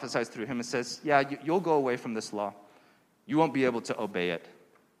Lord prophesies through him and says, yeah, you'll go away from this law. You won't be able to obey it.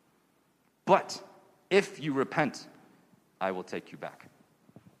 But if you repent, I will take you back.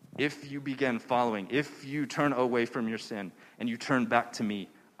 If you begin following, if you turn away from your sin and you turn back to me,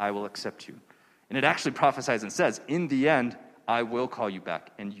 I will accept you. And it actually prophesies and says, in the end, I will call you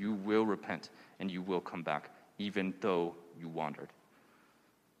back and you will repent and you will come back, even though you wandered.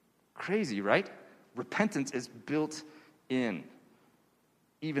 Crazy, right? Repentance is built in,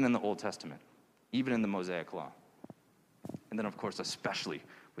 even in the Old Testament, even in the Mosaic Law. And then, of course, especially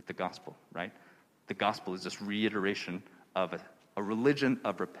with the gospel, right? The gospel is this reiteration of a religion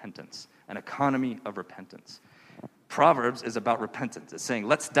of repentance, an economy of repentance. Proverbs is about repentance. It's saying,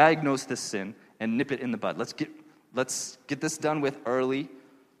 let's diagnose this sin and nip it in the bud. Let's get this done with early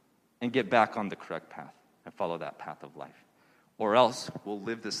and get back on the correct path and follow that path of life. Or else we'll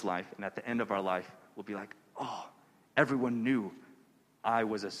live this life, and at the end of our life, we'll be like, oh, everyone knew I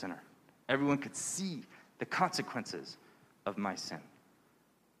was a sinner. Everyone could see the consequences of my sin.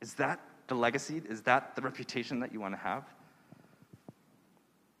 Is that the legacy? Is that the reputation that you want to have?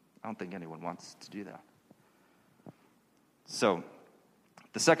 I don't think anyone wants to do that. So,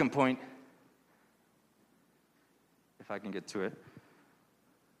 the second point, if I can get to it.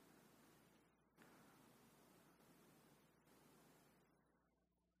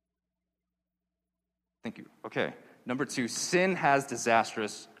 Thank you. Okay. Number 2, sin has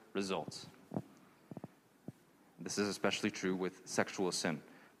disastrous results. This is especially true with sexual sin,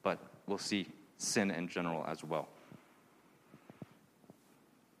 but we'll see sin in general as well.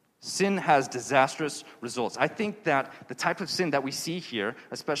 Sin has disastrous results. I think that the type of sin that we see here,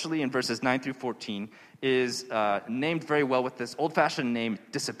 especially in verses 9 through 14, is named very well with this old-fashioned name,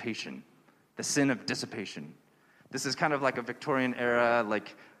 dissipation. The sin of dissipation. This is kind of like a Victorian era,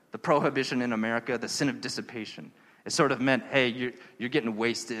 like the prohibition in America, the sin of dissipation. It sort of meant, hey, you're getting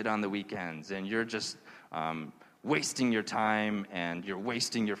wasted on the weekends, and you're just wasting your time, and you're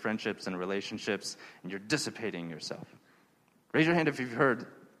wasting your friendships and relationships, and you're dissipating yourself. Raise your hand if you've heard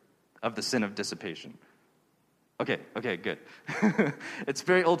of the sin of dissipation. Okay, good. It's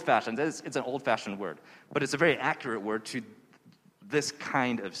very old-fashioned. It's an old-fashioned word, but it's a very accurate word to this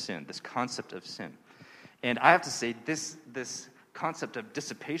kind of sin, this concept of sin. And I have to say, this concept of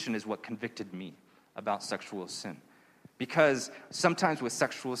dissipation is what convicted me about sexual sin. Because sometimes with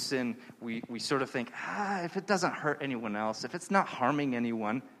sexual sin, we sort of think, if it doesn't hurt anyone else, if it's not harming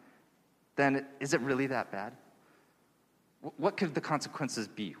anyone, then is it really that bad? What could the consequences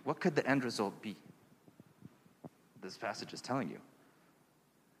be? What could the end result be? This passage is telling you.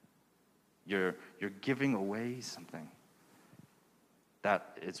 You're giving away something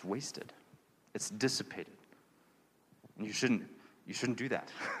that it's wasted. It's dissipated. And you shouldn't do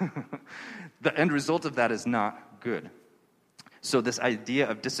that. The end result of that is not good. So this idea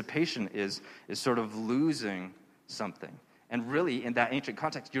of dissipation is sort of losing something. And really, in that ancient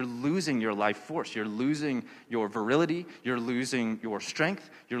context, you're losing your life force. You're losing your virility. You're losing your strength.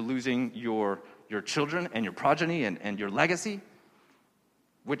 You're losing your children and your progeny and your legacy,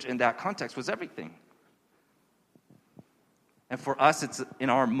 which in that context was everything. And for us, it's in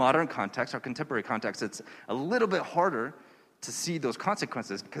our modern context, our contemporary context, it's a little bit harder to see those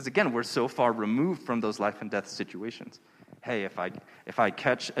consequences because, again, we're so far removed from those life and death situations. Hey, if I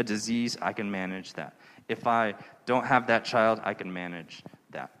catch a disease, I can manage that. If I don't have that child, I can manage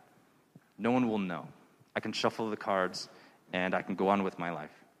that. No one will know. I can shuffle the cards, and I can go on with my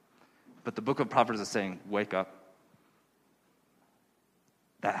life. But the book of Proverbs is saying, wake up.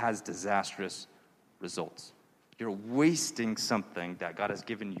 That has disastrous results. You're wasting something that God has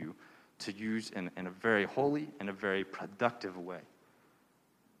given you to use in a very holy and a very productive way.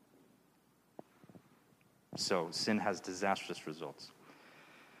 So sin has disastrous results.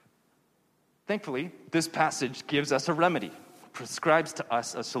 Thankfully, this passage gives us a remedy, prescribes to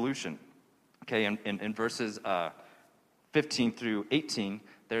us a solution. Okay, in verses 15 through 18,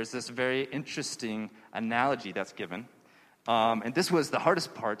 there's this very interesting analogy that's given. And this was the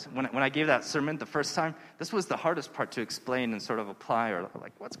hardest part. When I gave that sermon the first time, this was the hardest part to explain and sort of apply, or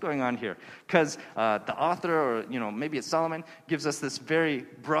like, what's going on here? Because the author, or maybe it's Solomon, gives us this very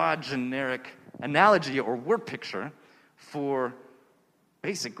broad, generic analogy or word picture for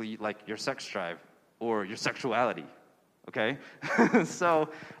basically like your sex drive or your sexuality. Okay? So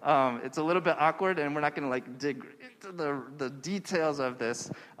it's a little bit awkward, and we're not going to dig into the details of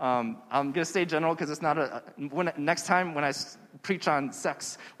this. I'm going to stay general because it's not next time when I preach on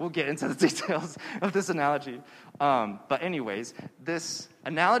sex, we'll get into the details of this analogy. But anyways, this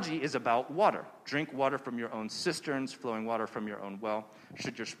analogy is about water. Drink water from your own cisterns, flowing water from your own well.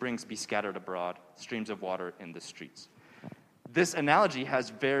 Should your springs be scattered abroad, streams of water in the streets. this analogy has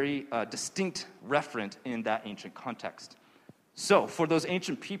very distinct referent in that ancient context. So, for those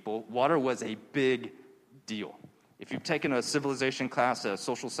ancient people, water was a big deal. If you've taken a civilization class, a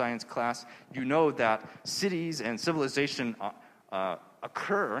social science class, you know that cities and civilization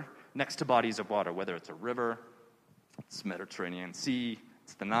occur next to bodies of water, whether it's a river, it's the Mediterranean Sea,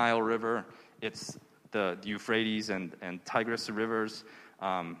 it's the Nile River, it's the Euphrates and Tigris rivers.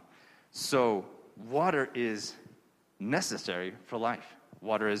 So water is necessary for life.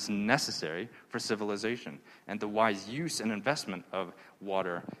 Water is necessary for civilization. And the wise use and investment of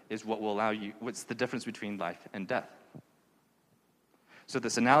water is what will allow you, what's the difference between life and death. So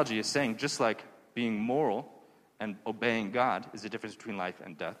this analogy is saying, just like being moral and obeying God is the difference between life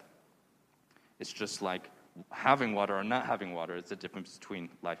and death, it's just like having water or not having water is the difference between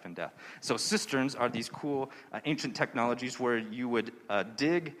life and death. So cisterns are these cool ancient technologies where you would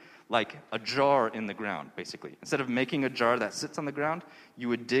dig like a jar in the ground, basically. Instead of making a jar that sits on the ground, you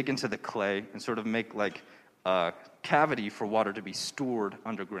would dig into the clay and sort of make like a cavity for water to be stored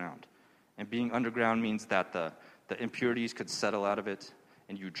underground. And being underground means that the impurities could settle out of it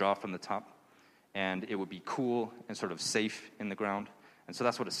and you draw from the top. And it would be cool and sort of safe in the ground. And so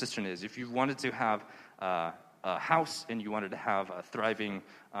that's what a cistern is. If you wanted to have a house and you wanted to have a thriving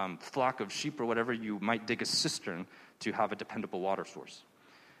flock of sheep or whatever, you might dig a cistern to have a dependable water source.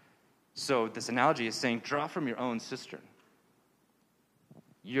 So this analogy is saying, draw from your own cistern.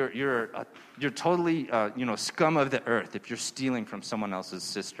 You're totally scum of the earth if you're stealing from someone else's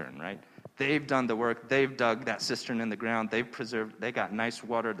cistern, right? They've done the work. They've dug that cistern in the ground. They've preserved. They got nice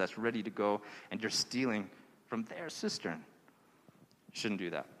water that's ready to go, and you're stealing from their cistern. You shouldn't do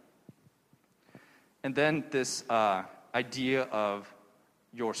that. And then this idea of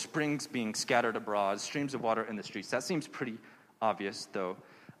your springs being scattered abroad, streams of water in the streets. That seems pretty obvious, though.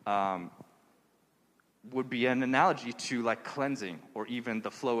 Would be an analogy to like cleansing or even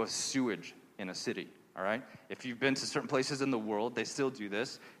the flow of sewage in a city, all right? If you've been to certain places in the world, they still do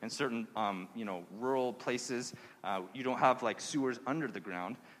this. In certain, rural places, you don't have like sewers under the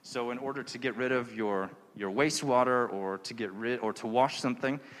ground. So in order to get rid of your wastewater or to wash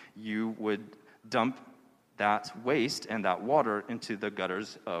something, you would dump that waste and that water into the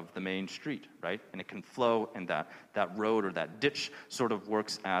gutters of the main street, right? And it can flow, and that road or that ditch sort of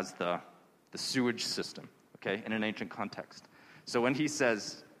works as the sewage system, okay, in an ancient context. So when he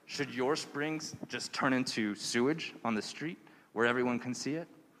says, should your springs just turn into sewage on the street where everyone can see it?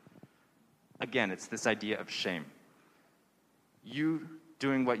 Again, it's this idea of shame. You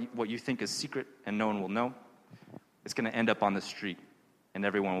doing what you think is secret and no one will know, it's going to end up on the street, and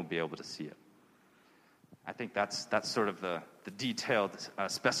everyone will be able to see it. I think that's sort of the detailed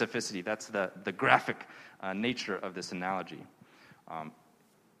specificity. That's the graphic nature of this analogy.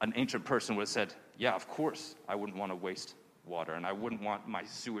 An ancient person would have said, yeah, of course, I wouldn't want to waste water, and I wouldn't want my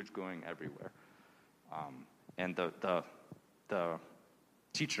sewage going everywhere. And the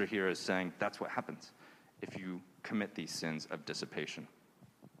teacher here is saying that's what happens if you commit these sins of dissipation.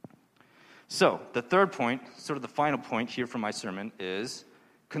 So the third point, sort of the final point here from my sermon, is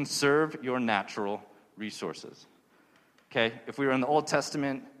conserve your natural resources. Okay, if we were in the Old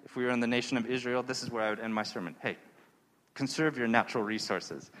Testament, if we were in the nation of Israel, this is where I would end my sermon. Hey, conserve your natural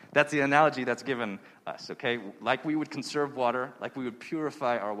resources. That's the analogy that's given us, okay? Like we would conserve water, like we would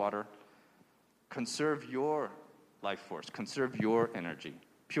purify our water, conserve your life force, conserve your energy,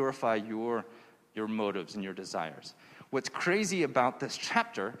 purify your motives and your desires. What's crazy about this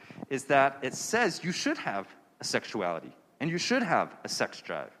chapter is that it says you should have a sexuality, and you should have a sex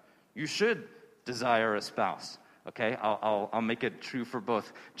drive. You should desire a spouse. Okay, I'll make it true for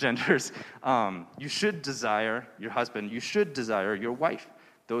both genders. You should desire your husband. You should desire your wife.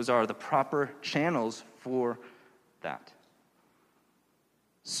 Those are the proper channels for that.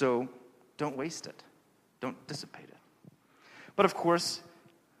 So don't waste it. Don't dissipate it. But of course,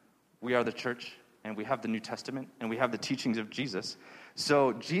 we are the church, and we have the New Testament, and we have the teachings of Jesus.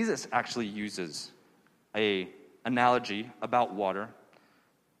 So Jesus actually uses an analogy about water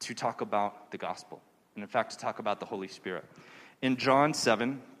to talk about the gospel. And in fact, to talk about the Holy Spirit. In John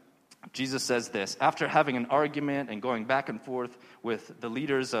 7, Jesus says this: after having an argument and going back and forth with the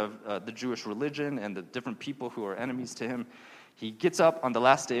leaders of the Jewish religion and the different people who are enemies to him, he gets up on the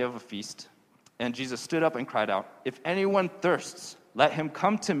last day of a feast, and Jesus stood up and cried out, "If anyone thirsts, let him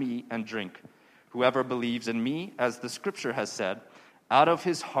come to me and drink. Whoever believes in me, as the scripture has said, out of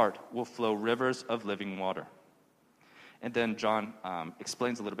his heart will flow rivers of living water." And then John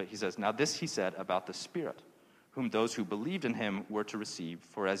explains a little bit. He says, "Now this he said about the Spirit, whom those who believed in him were to receive,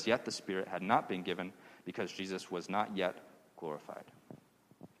 for as yet the Spirit had not been given, because Jesus was not yet glorified."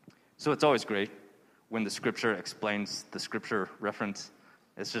 So it's always great when the scripture explains the scripture reference.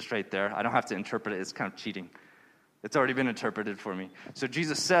 It's just right there. I don't have to interpret it. It's kind of cheating. It's already been interpreted for me. So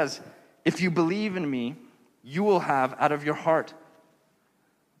Jesus says, if you believe in me, you will have out of your heart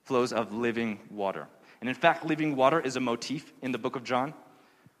flows of living water. And in fact, living water is a motif in the book of John.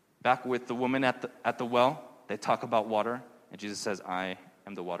 Back with the woman at the well, they talk about water, and Jesus says, I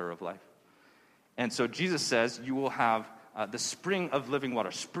am the water of life. And so Jesus says, you will have the spring of living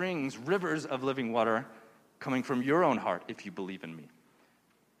water, springs, rivers of living water coming from your own heart if you believe in me.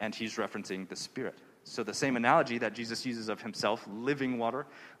 And he's referencing the Spirit. So the same analogy that Jesus uses of himself, living water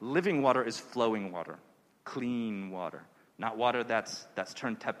is flowing water, clean water, not water that's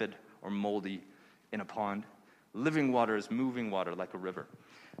turned tepid or moldy in a pond. Living water is moving water like a river.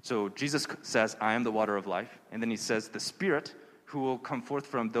 So Jesus says, I am the water of life. And then he says, the Spirit who will come forth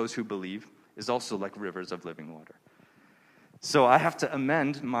from those who believe is also like rivers of living water. So I have to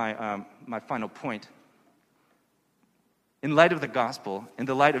amend my final point. In light of the gospel, in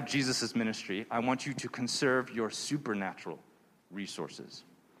the light of Jesus' ministry, I want you to conserve your supernatural resources.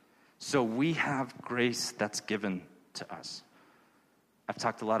 So we have grace that's given to us. I've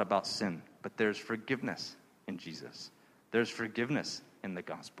talked a lot about sin, but there's forgiveness in Jesus. There's forgiveness in the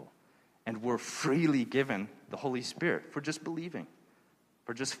gospel. And we're freely given the Holy Spirit for just believing,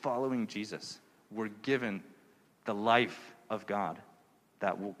 for just following Jesus. We're given the life of God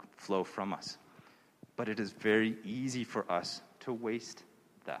that will flow from us. But it is very easy for us to waste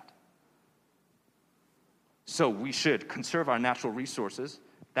that. So we should conserve our natural resources.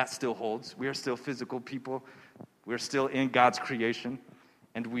 That still holds. We are still physical people. We're still in God's creation.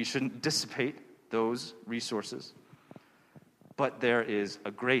 And we shouldn't dissipate those resources. But there is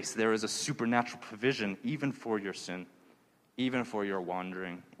a grace. There is a supernatural provision even for your sin, even for your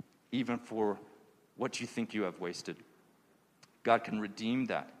wandering, even for what you think you have wasted. God can redeem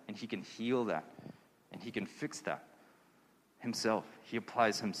that, and he can heal that, and he can fix that himself. He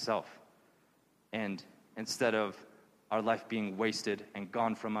applies himself. And instead of our life being wasted and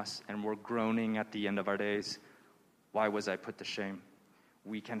gone from us, and we're groaning at the end of our days, why was I put to shame?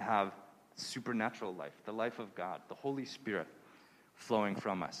 We can have supernatural life, the life of God, the Holy Spirit flowing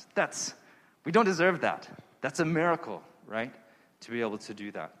from us. We don't deserve that. That's a miracle, right? To be able to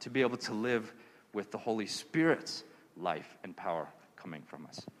do that, to be able to live with the Holy Spirit's life and power coming from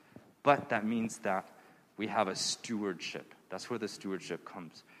us. But that means that we have a stewardship. That's where the stewardship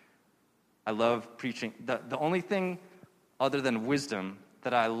comes. I love preaching. The only thing other than wisdom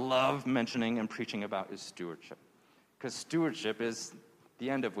that I love mentioning and preaching about is stewardship. Because stewardship is the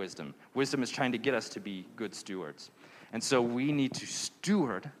end of wisdom. Wisdom is trying to get us to be good stewards. And so we need to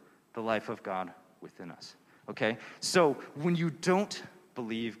steward the life of God within us. Okay? So when you don't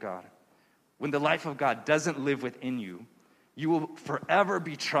believe God, when the life of God doesn't live within you, you will forever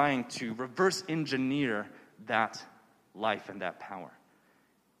be trying to reverse engineer that life and that power.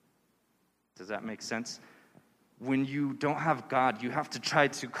 Does that make sense? When you don't have God, you have to try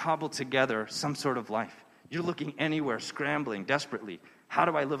to cobble together some sort of life. You're looking anywhere, scrambling desperately. How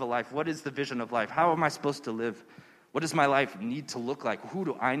do I live a life? What is the vision of life? How am I supposed to live? What does my life need to look like? Who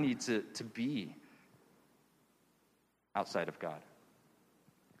do I need to be outside of God?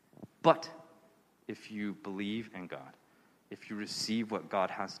 But if you believe in God, if you receive what God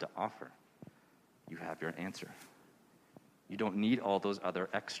has to offer, you have your answer. You don't need all those other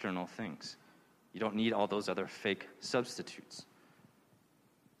external things. You don't need all those other fake substitutes.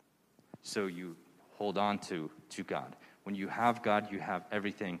 So you hold on to God. When you have God, you have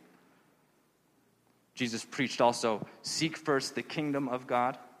everything. Jesus preached also, seek first the kingdom of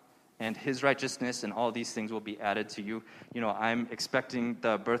God and his righteousness, and all these things will be added to you. You know, I'm expecting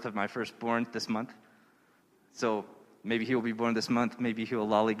the birth of my firstborn this month. So maybe he will be born this month. Maybe he will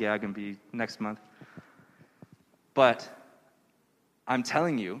lollygag and be next month. But I'm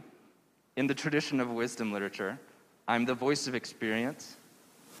telling you, in the tradition of wisdom literature, I'm the voice of experience.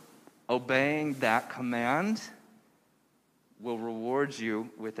 Obeying that command will reward you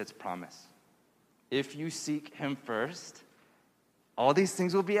with its promise. If you seek him first, all these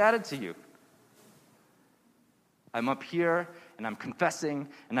things will be added to you. I'm up here, and I'm confessing,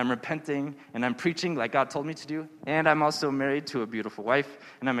 and I'm repenting, and I'm preaching like God told me to do, and I'm also married to a beautiful wife,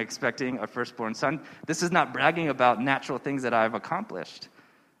 and I'm expecting a firstborn son. This is not bragging about natural things that I've accomplished.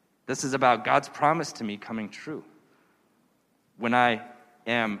 This is about God's promise to me coming true. When I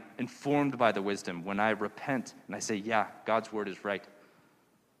am informed by the wisdom, when I repent, and I say, yeah, God's word is right.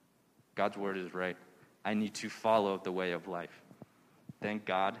 God's word is right. I need to follow the way of life. Then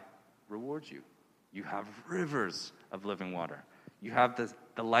God rewards you. You have rivers of living water. You have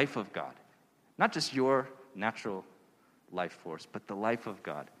the life of God. Not just your natural life force, but the life of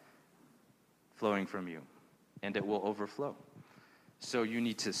God flowing from you, and it will overflow. So you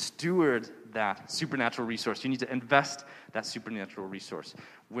need to steward that supernatural resource. You need to invest that supernatural resource.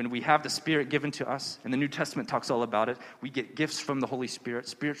 When we have the Spirit given to us, and the New Testament talks all about it, we get gifts from the Holy Spirit,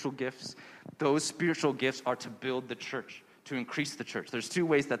 spiritual gifts. Those spiritual gifts are to build the church, to increase the church. There's two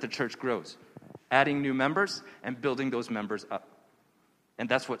ways that the church grows: adding new members and building those members up. And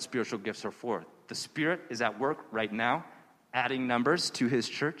that's what spiritual gifts are for. The Spirit is at work right now, adding numbers to his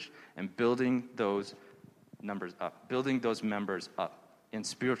church and building those numbers up, building those members up in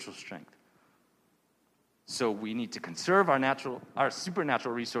spiritual strength. So we need to conserve our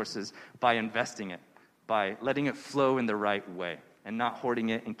supernatural resources by investing it, by letting it flow in the right way and not hoarding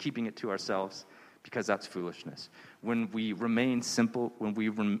it and keeping it to ourselves, because that's foolishness. When we remain simple, when we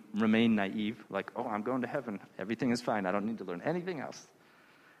remain naive, like, oh, I'm going to heaven, everything is fine, I don't need to learn anything else,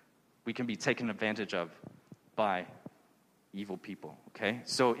 we can be taken advantage of by evil people, okay?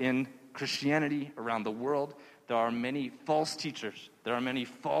 So in Christianity around the world, there are many false teachers, there are many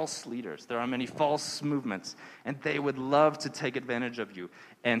false leaders, there are many false movements, and they would love to take advantage of you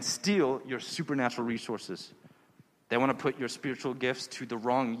and steal your supernatural resources. They want to put your spiritual gifts to the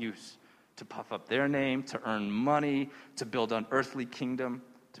wrong use, to puff up their name, to earn money, to build an earthly kingdom,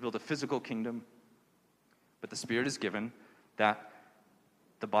 to build a physical kingdom. But the Spirit is given that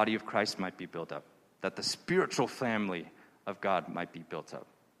the body of Christ might be built up, that the spiritual family of God might be built up.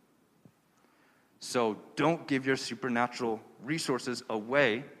 So don't give your supernatural resources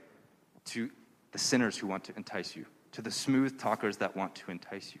away to the sinners who want to entice you, to the smooth talkers that want to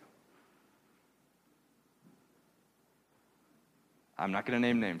entice you. I'm not going to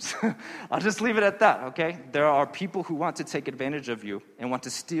name names. I'll just leave it at that, okay? There are people who want to take advantage of you and want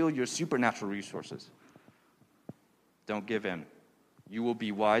to steal your supernatural resources. Don't give in. You will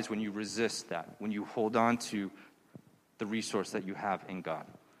be wise when you resist that, when you hold on to the resource that you have in God.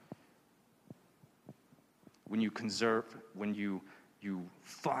 When you conserve, when you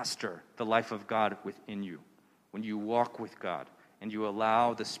foster the life of God within you, when you walk with God and you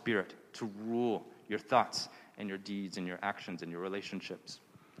allow the Spirit to rule your thoughts and your deeds and your actions and your relationships,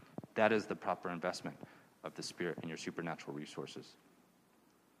 that is the proper investment of the Spirit and your supernatural resources.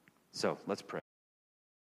 So let's pray.